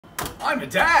I'm a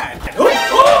dad. Dad!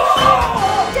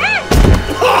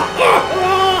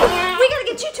 We gotta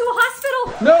get you to a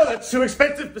hospital. No, that's too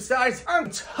expensive. Besides,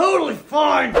 I'm totally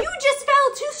fine. You just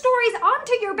fell 2 stories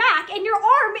onto your back and your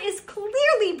arm is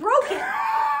clearly broken.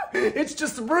 It's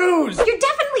just a bruise. You're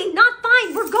definitely not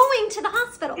fine. We're going to the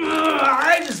hospital.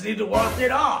 I just need to walk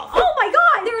it off. Oh my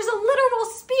god, there's a literal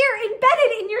spear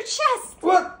embedded in your chest.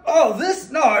 What? Oh, this?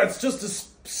 No, it's just a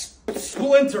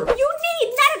splinter. You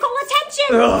need medical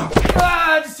attention.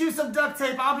 Just use some duct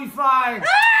tape. I'll be fine.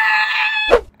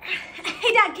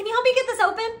 Hey Dad, can you help me get this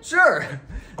open? Sure.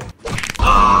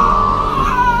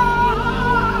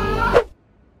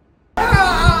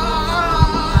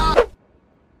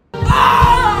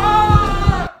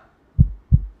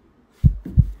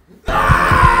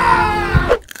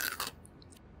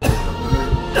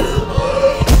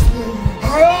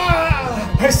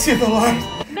 I see the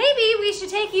light. Maybe we should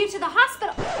take you to the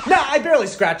hospital. Nah, I barely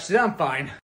scratched it. I'm fine.